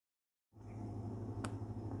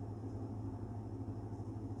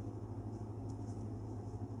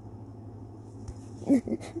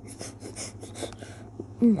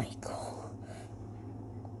Michael.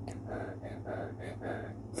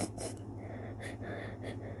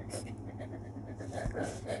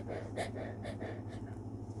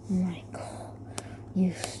 Michael,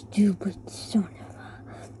 you stupid son of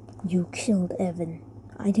a... You killed Evan.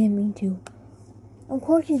 I didn't mean to. Of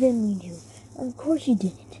course you didn't mean to. Of course you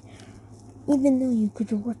didn't. Even though you could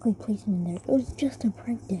directly place him in there. It was just a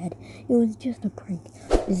prank, Dad. It was just a prank.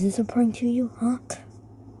 Is this a prank to you, huh?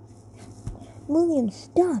 William,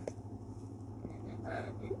 stop.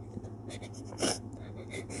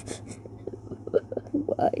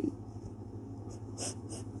 Why?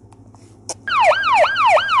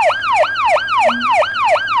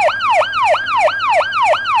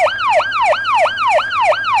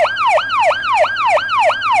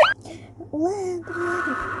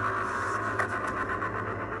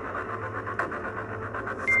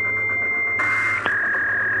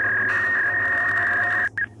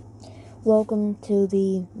 Welcome to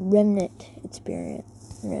the Remnant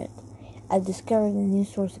experience. I've discovered a new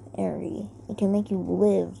source of energy. It can make you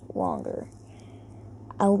live longer.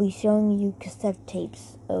 I will be showing you cassette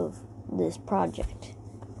tapes of this project.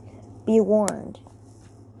 Be warned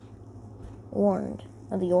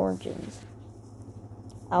of the origins.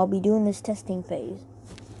 I'll be doing this testing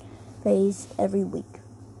phase every week.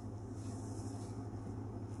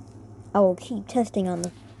 I will keep testing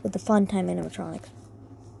with the Fun Time animatronics.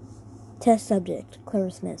 Test subject,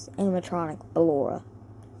 Clara Smith, animatronic, Ballora.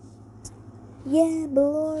 Yeah,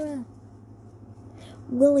 Ballora.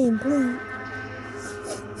 William, please.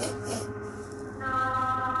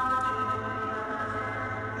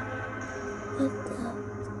 What the?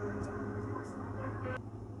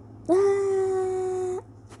 Ah!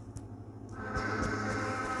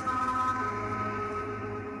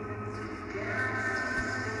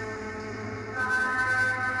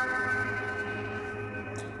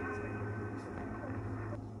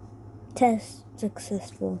 Test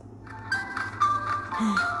successful.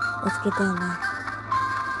 Let's get down there.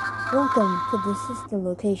 Welcome to the sister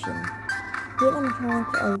location. The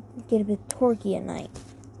animatronics get a bit torquey at night,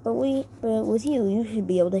 but with you should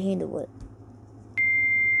be able to handle it.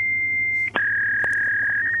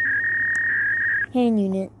 Hand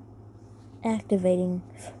unit activating.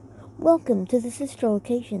 Welcome to the sister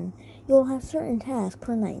location. You will have certain tasks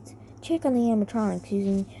per night. Check on the animatronics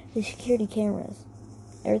using the security cameras.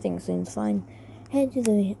 Everything seems fine. Head to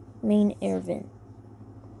the main air vent.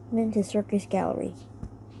 Then to Circus Gallery.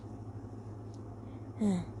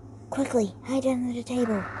 Quickly, hide under the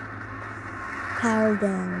table. Power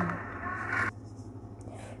down.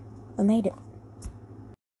 I made it.